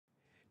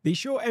The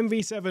Shure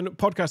MV7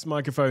 Podcast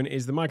Microphone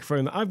is the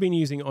microphone that I've been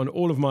using on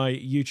all of my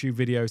YouTube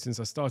videos since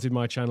I started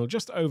my channel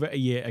just over a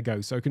year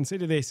ago. So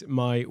consider this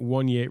my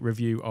 1 year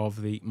review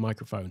of the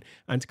microphone.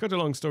 And to cut a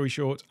long story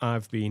short,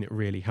 I've been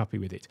really happy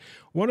with it.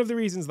 One of the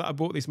reasons that I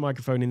bought this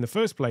microphone in the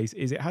first place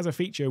is it has a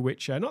feature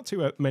which not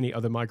too many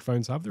other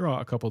microphones have. There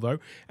are a couple though,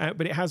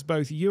 but it has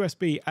both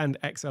USB and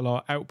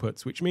XLR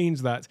outputs, which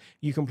means that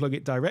you can plug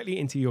it directly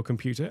into your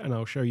computer, and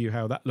I'll show you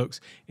how that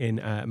looks in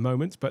a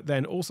moment. But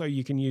then also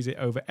you can use it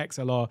over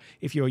XLR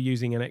if you're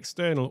using an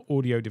external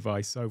audio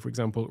device. So for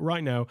example,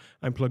 right now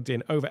I'm plugged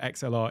in over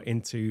XLR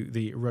into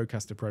the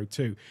Rodecaster Pro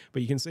 2.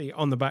 But you can see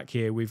on the back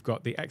here, we've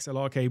got the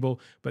XLR cable,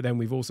 but then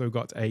we've also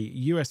got a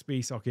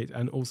USB socket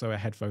and also a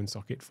headphone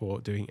socket for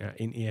doing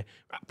in-ear,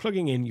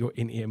 plugging in your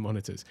in-ear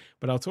monitors.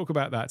 But I'll talk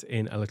about that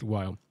in a little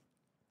while.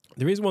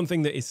 There is one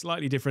thing that is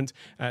slightly different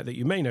that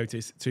you may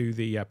notice to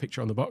the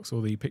picture on the box,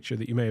 or the picture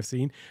that you may have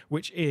seen,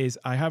 which is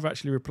I have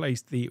actually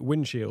replaced the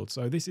windshield.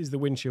 So this is the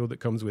windshield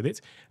that comes with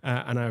it,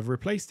 and I've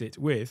replaced it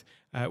with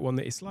one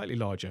that is slightly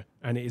larger,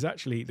 and it is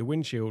actually the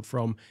windshield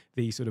from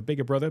the sort of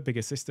bigger brother,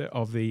 bigger sister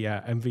of the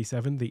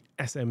MV7, the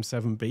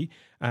SM7B.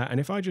 And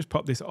if I just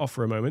pop this off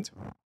for a moment.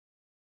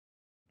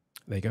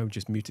 There you go,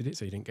 just muted it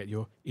so you didn't get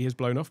your ears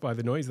blown off by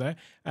the noise there.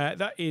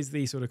 That is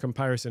the sort of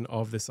comparison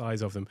of the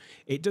size of them.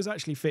 It does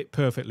actually fit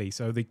perfectly.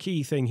 So the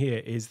key thing here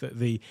is that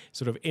the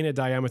sort of inner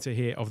diameter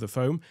here of the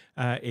foam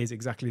is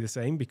exactly the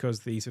same,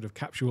 because the sort of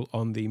capsule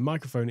on the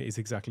microphone is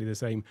exactly the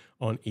same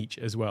on each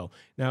as well.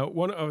 Now,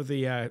 one of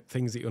the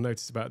things that you'll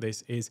notice about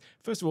this is,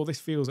 first of all, this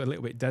feels a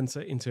little bit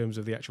denser in terms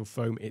of the actual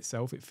foam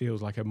itself. It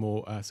feels like a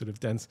more sort of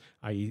dense,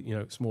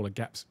 i.e., smaller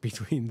gaps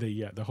between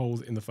the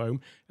holes in the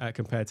foam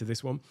compared to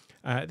this one.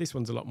 This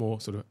one's a lot more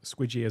sort of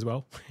squidgy as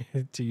well,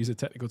 to use a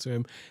technical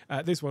term.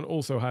 This one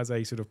also has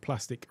a sort of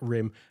plastic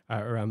rim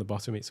around the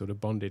bottom. It's sort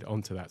of bonded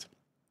onto that.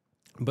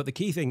 But the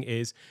key thing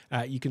is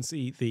you can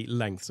see the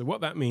length. So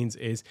what that means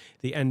is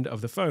the end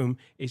of the foam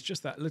is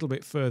just that little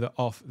bit further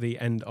off the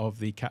end of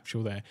the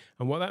capsule there.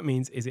 And what that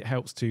means is it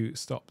helps to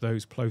stop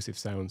those plosive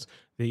sounds.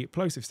 The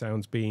plosive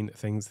sounds being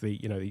things, the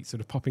sort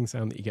of popping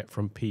sound that you get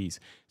from peas.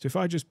 So if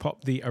I just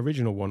pop the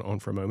original one on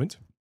for a moment.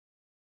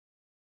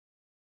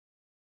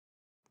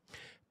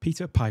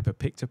 Peter Piper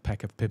picked a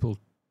peck of pickled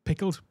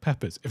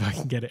peppers, if I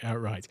can get it out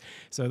right.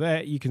 So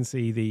there you can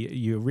see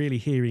you're really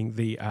hearing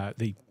the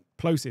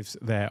plosives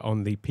there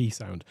on the P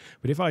sound.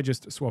 But if I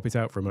just swap it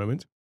out for a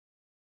moment.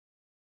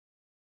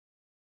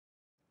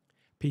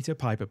 Peter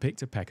Piper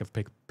picked a peck of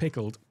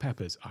pickled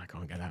peppers. I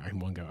can't get that in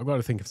one go. I've got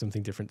to think of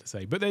something different to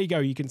say. But there you go.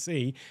 You can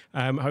see,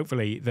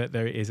 hopefully, that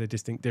there is a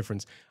distinct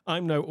difference.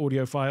 I'm no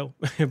audiophile,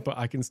 but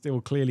I can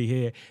still clearly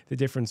hear the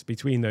difference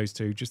between those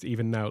two, just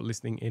even now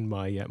listening in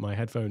my my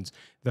headphones.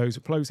 Those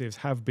plosives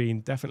have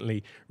been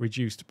definitely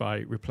reduced by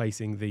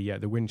replacing the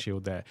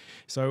windshield there.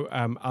 So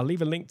I'll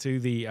leave a link to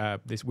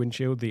this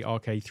windshield. The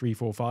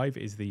RK345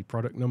 is the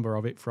product number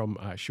of it from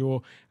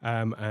Shure.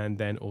 And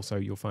then also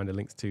you'll find a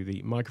link to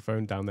the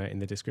microphone down there in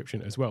the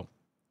description as well.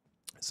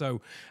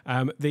 So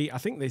I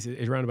think this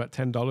is around about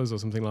 $10 or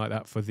something like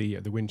that for the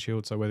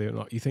windshield. So whether or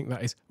not you think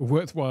that is a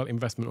worthwhile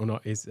investment or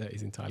not is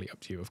entirely up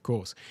to you, of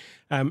course.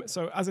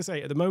 So as I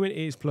say, at the moment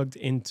it is plugged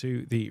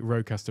into the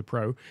Rodecaster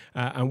Pro,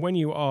 and when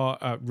you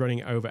are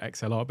running over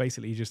XLR,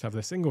 basically you just have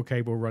the single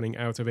cable running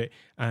out of it,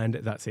 and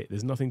that's it.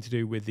 There's nothing to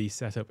do with the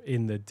setup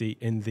in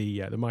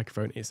the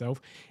microphone itself.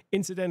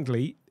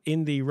 Incidentally,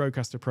 in the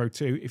Rodecaster Pro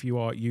 2, if you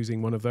are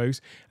using one of those,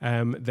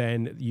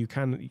 then you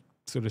can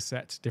sort of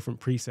set different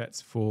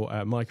presets for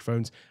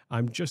microphones.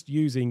 I'm just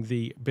using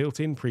the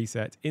built-in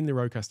preset in the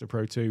Rodecaster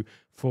Pro 2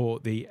 for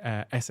the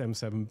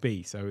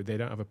SM7B, so they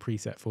don't have a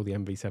preset for the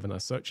MV7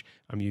 as such.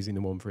 I'm using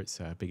the one for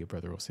its bigger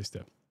brother or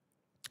sister.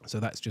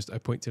 So that's just a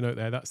point to note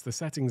there. That's the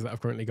settings that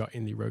I've currently got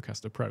in the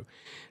Rodecaster Pro.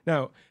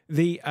 Now,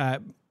 the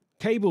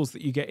cables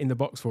that you get in the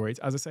box for it,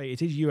 as I say,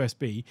 it is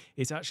USB.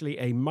 It's actually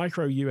a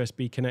micro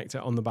USB connector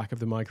on the back of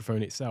the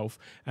microphone itself,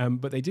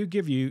 but they do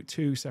give you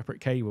two separate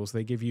cables.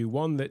 They give you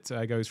one that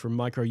goes from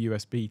micro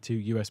USB to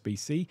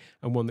USB-C,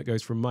 and one that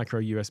goes from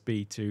micro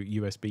USB to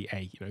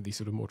USB-A, the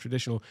sort of more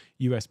traditional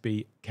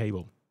USB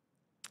cable.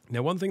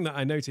 Now, one thing that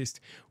I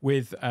noticed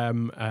with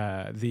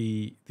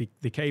the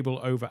cable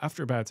over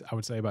after about, I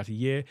would say about a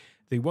year,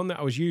 the one that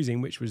I was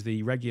using, which was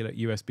the regular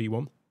USB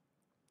one,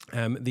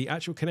 the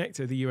actual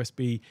connector,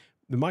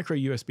 the micro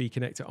USB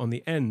connector on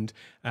the end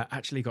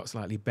actually got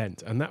slightly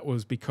bent, and that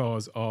was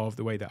because of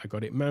the way that I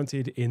got it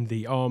mounted in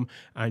the arm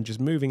and just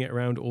moving it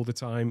around all the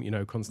time,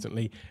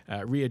 constantly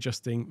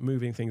readjusting,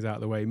 moving things out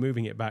of the way,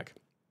 moving it back.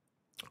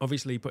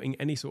 Obviously, putting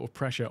any sort of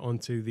pressure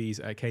onto these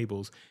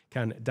cables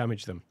can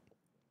damage them.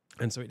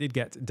 And so it did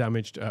get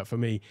damaged for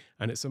me,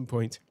 and at some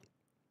point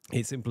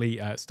it simply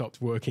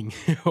stopped working,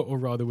 or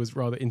rather was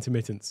rather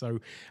intermittent. So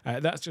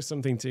that's just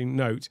something to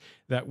note,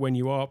 that when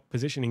you are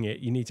positioning it,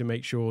 you need to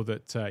make sure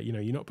that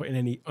you're not putting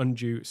any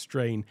undue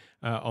strain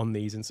on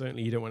these, and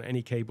certainly you don't want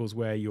any cables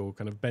where you're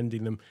kind of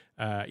bending them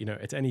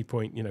at any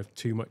point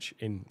too much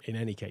in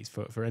any case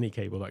for any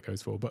cable that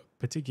goes forward, but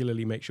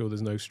particularly make sure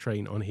there's no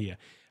strain on here.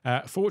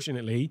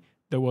 Fortunately,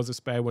 there was a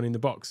spare one in the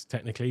box,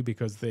 technically,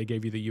 because they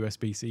gave you the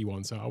USB-C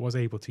one, so I was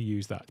able to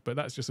use that. But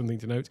that's just something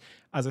to note.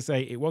 As I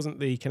say, it wasn't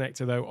the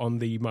connector, though, on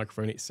the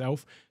microphone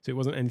itself, so it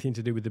wasn't anything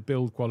to do with the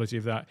build quality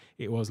of that.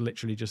 It was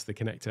literally just the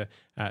connector.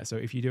 So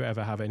if you do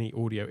ever have any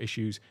audio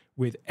issues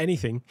with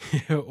anything,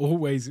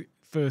 always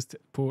first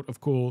port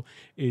of call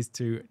is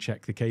to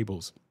check the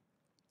cables.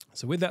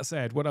 So with that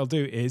said, what I'll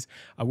do is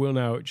I will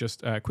now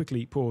just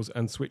quickly pause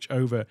and switch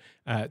over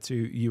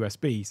to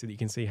USB so that you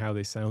can see how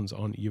this sounds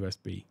on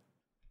USB.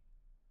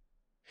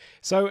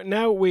 So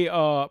now we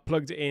are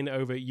plugged in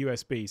over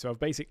USB. So I've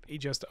basically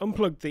just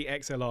unplugged the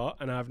XLR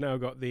and I've now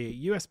got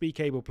the USB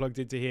cable plugged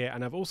into here,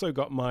 and I've also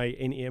got my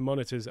in-ear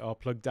monitors are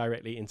plugged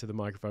directly into the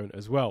microphone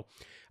as well.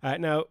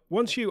 Now,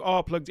 once you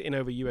are plugged in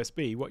over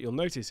USB, what you'll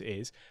notice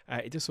is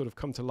it does sort of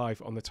come to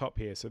life on the top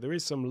here. So there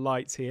is some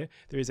lights here.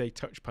 There is a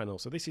touch panel.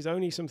 So this is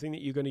only something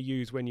that you're going to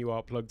use when you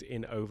are plugged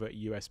in over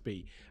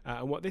USB.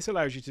 And what this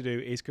allows you to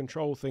do is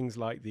control things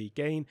like the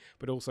gain,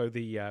 but also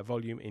the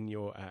volume in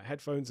your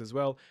headphones as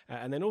well.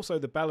 And then also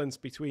the balance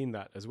between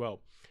that as well.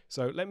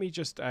 So let me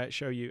just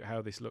show you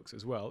how this looks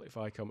as well if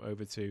I come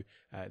over to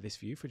this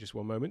view for just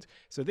one moment.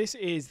 So this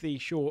is the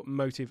Shure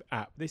Motiv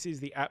App. This is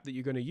the app that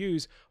you're going to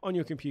use on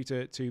your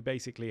computer to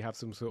basically have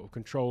some sort of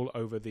control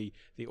over the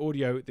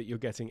audio that you're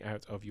getting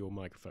out of your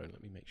microphone.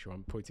 Let me make sure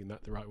I'm pointing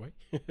that the right way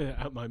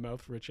out my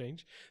mouth for a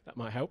change. That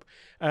might help.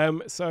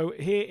 So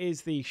here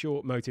is the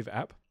Shure Motiv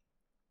App.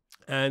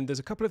 And there's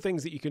a couple of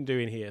things that you can do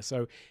in here.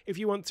 So if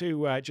you want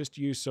to just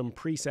use some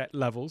preset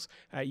levels,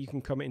 you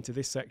can come into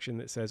this section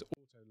that says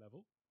auto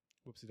level.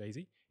 Whoopsie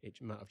daisy. It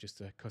might have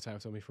just cut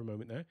out on me for a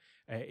moment there.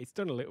 It's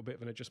done a little bit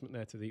of an adjustment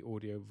there to the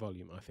audio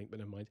volume, I think, but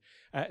never mind.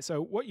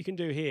 So what you can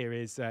do here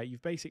is you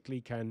basically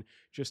can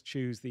just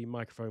choose the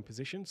microphone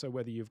position. So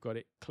whether you've got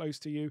it close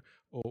to you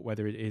or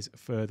whether it is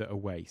further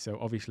away. So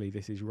obviously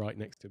this is right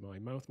next to my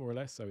mouth, more or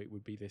less. So it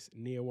would be this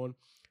near one.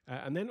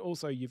 And then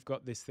also you've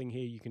got this thing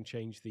here. You can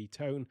change the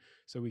tone.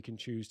 So we can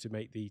choose to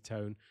make the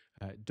tone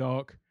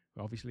dark,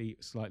 obviously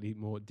slightly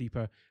more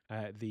deeper.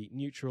 The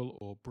neutral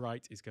or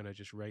bright is going to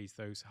just raise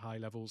those high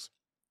levels.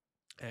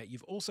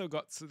 You've also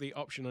got the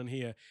option on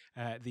here,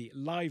 the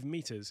live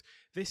meters.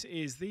 This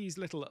is these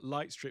little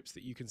light strips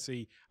that you can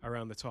see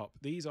around the top.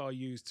 These are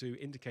used to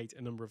indicate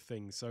a number of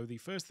things. So the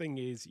first thing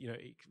is,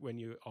 when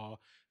you are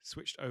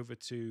switched over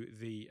to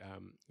the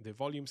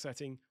volume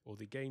setting or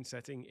the gain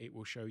setting, it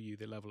will show you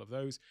the level of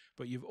those.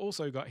 But you've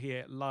also got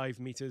here live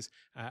meters,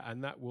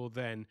 and that will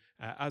then,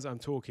 as I'm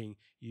talking,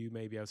 you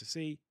may be able to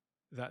see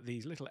that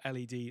these little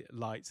LED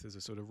lights, there's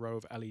a sort of row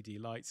of LED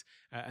lights,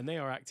 and they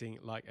are acting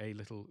like a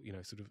little,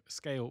 sort of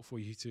scale for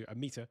you to, a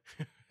meter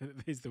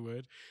is the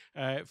word,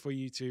 for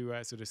you to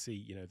sort of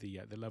see,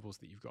 the levels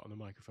that you've got on the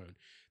microphone.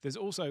 There's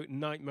also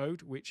night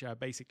mode, which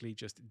basically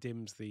just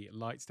dims the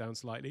lights down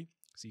slightly.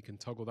 So you can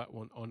toggle that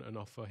one on and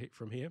off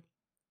from here.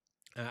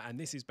 And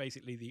this is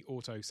basically the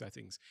auto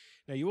settings.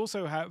 Now you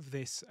also have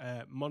this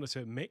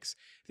monitor mix.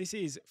 This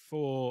is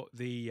for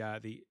the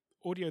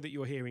audio that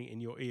you're hearing in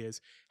your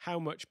ears, how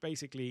much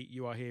basically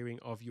you are hearing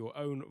of your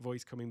own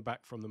voice coming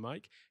back from the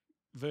mic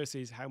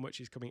versus how much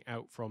is coming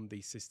out from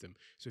the system.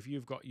 So if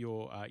you've got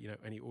your,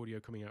 any audio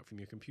coming out from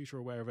your computer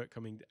or wherever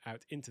coming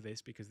out into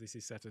this, because this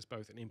is set as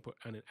both an input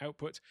and an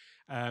output,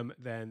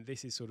 then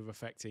this is sort of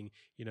affecting,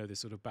 the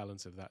sort of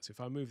balance of that. So if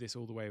I move this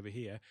all the way over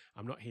here,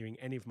 I'm not hearing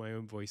any of my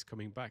own voice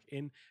coming back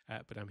in,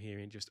 but I'm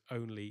hearing just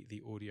only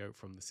the audio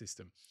from the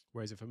system.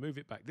 Whereas if I move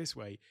it back this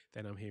way,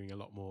 then I'm hearing a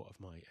lot more of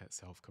my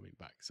self coming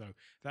back. So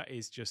that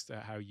is just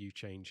how you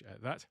change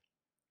that.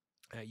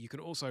 You can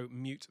also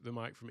mute the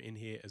mic from in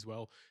here as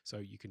well. So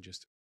you can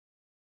just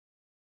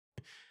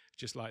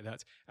like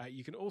that.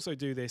 You can also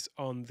do this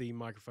on the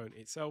microphone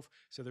itself.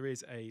 So there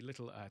is a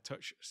little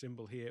touch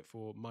symbol here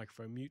for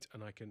microphone mute,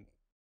 and I can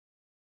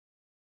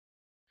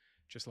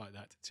just like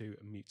that to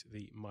mute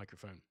the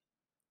microphone.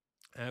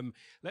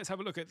 Let's have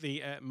a look at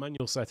the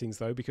manual settings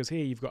though, because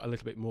here you've got a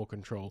little bit more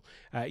control.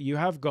 You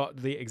have got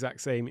the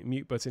exact same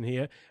mute button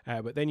here,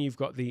 but then you've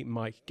got the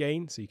mic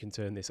gain, so you can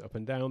turn this up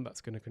and down.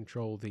 That's going to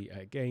control the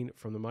gain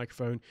from the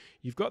microphone.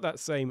 You've got that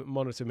same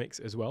monitor mix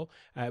as well,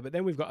 but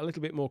then we've got a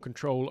little bit more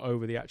control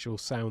over the actual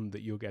sound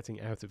that you're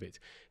getting out of it.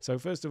 So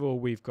first of all,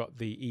 we've got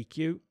the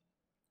EQ.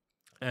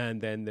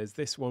 And then there's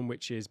this one,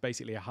 which is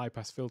basically a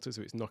high-pass filter,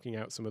 so it's knocking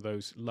out some of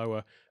those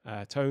lower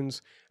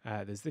tones.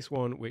 There's this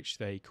one, which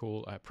they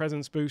call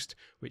presence boost,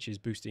 which is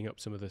boosting up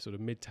some of the sort of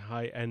mid to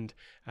high end.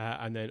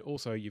 And then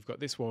also you've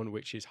got this one,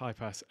 which is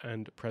high-pass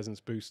and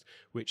presence boost,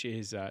 which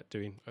is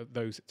doing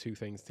those two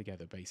things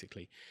together,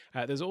 basically.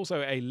 There's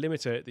also a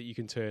limiter that you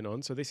can turn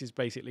on. So this is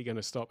basically going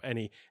to stop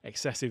any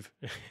excessive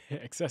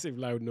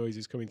loud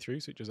noises coming through.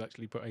 So it does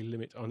actually put a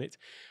limit on it.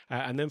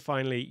 And then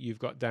finally, you've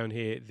got down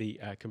here the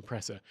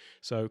compressor.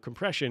 So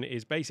compression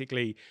is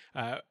basically,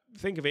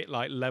 think of it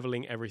like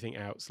leveling everything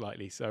out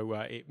slightly. So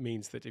it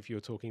means that if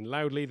you're talking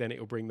loudly, then it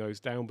will bring those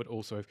down. But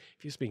also if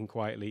you're speaking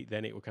quietly,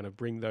 then it will kind of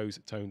bring those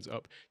tones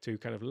up to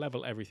kind of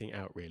level everything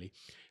out, really.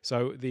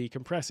 So the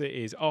compressor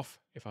is off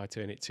If I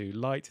turn it to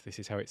light, this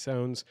is how it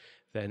sounds.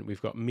 Then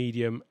we've got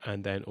medium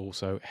and then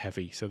also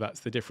heavy. So that's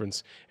the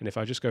difference. And if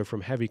I just go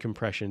from heavy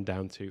compression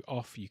down to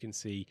off, you can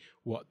see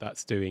what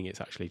that's doing.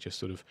 It's actually just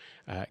sort of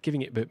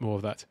giving it a bit more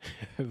of that,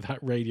 that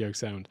radio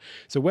sound.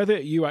 So whether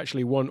you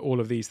actually want all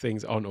of these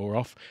things on or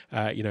off,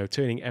 you know,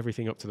 turning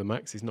everything up to the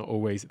max is not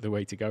always the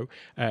way to go.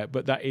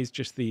 But that is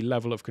just the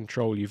level of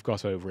control you've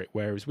got over it.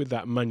 Whereas with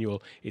that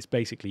manual, it's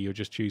basically you're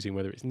just choosing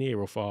whether it's near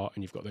or far,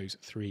 and you've got those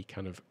 3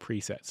 kind of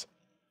presets.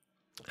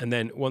 And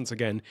then once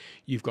again,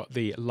 you've got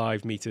the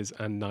live meters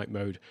and night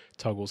mode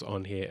toggles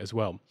on here as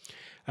well.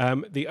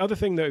 The other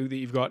thing though that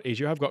you've got is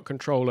you have got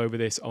control over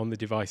this on the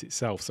device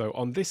itself. So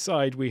on this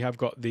side, we have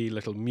got the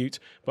little mute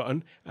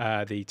button,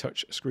 the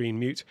touch screen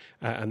mute.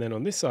 And then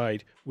on this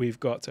side, we've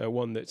got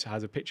one that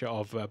has a picture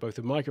of both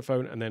a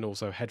microphone and then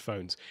also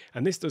headphones.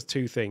 And this does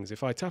 2 things.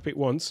 If I tap it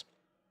once,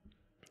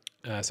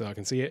 so I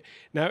can see it.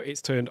 Now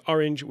it's turned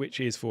orange, which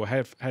is for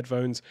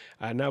headphones.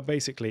 Now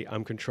basically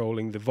I'm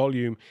controlling the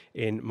volume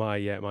in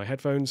my my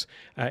headphones.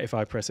 If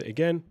I press it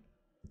again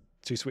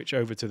to switch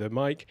over to the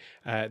mic,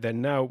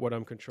 then now what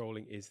I'm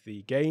controlling is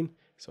the gain.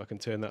 So I can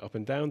turn that up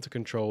and down to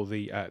control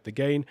the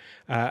gain.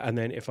 And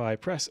then if I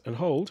press and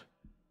hold,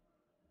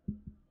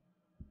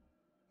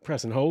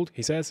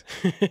 he says,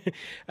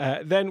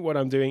 then what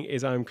I'm doing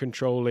is I'm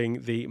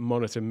controlling the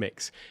monitor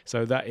mix.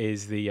 So that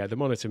is the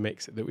monitor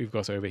mix that we've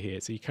got over here.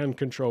 So you can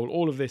control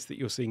all of this that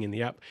you're seeing in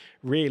the app.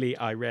 Really,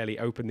 I rarely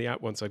open the app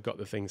once I've got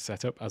the things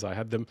set up as I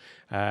had them.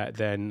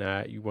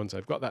 Once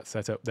I've got that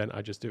set up, then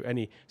I just do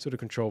any sort of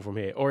control from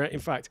here, or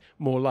in fact,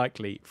 more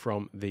likely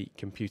from the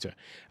computer.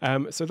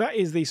 So that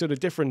is the sort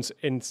of difference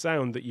in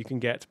sound that you can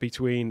get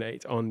between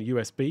it on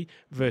USB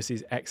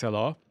versus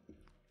XLR.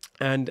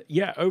 And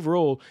yeah,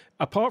 overall,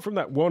 apart from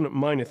that one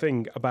minor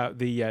thing about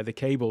the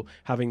cable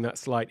having that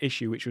slight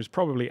issue, which was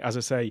probably, as I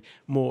say,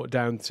 more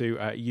down to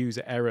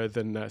user error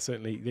than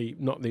certainly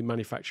not the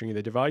manufacturing of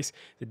the device.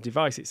 The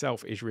device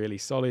itself is really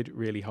solid,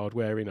 really hard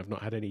wearing. I've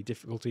not had any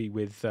difficulty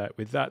with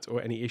that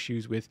or any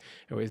issues with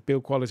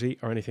build quality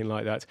or anything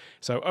like that.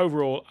 So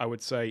overall, I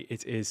would say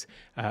it is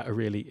a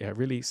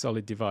really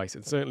solid device.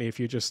 And certainly, if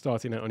you're just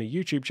starting out on a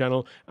YouTube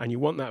channel and you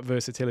want that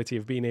versatility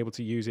of being able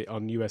to use it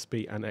on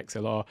USB and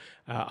XLR,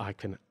 I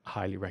can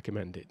highly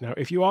recommend it. Now,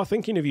 if you are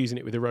thinking of using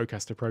it with the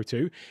Rodecaster Pro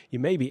 2, you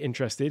may be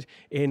interested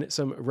in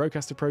some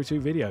Rodecaster Pro 2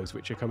 videos,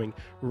 which are coming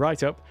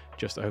right up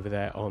just over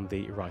there on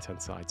the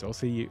right-hand side. So I'll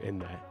see you in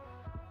there.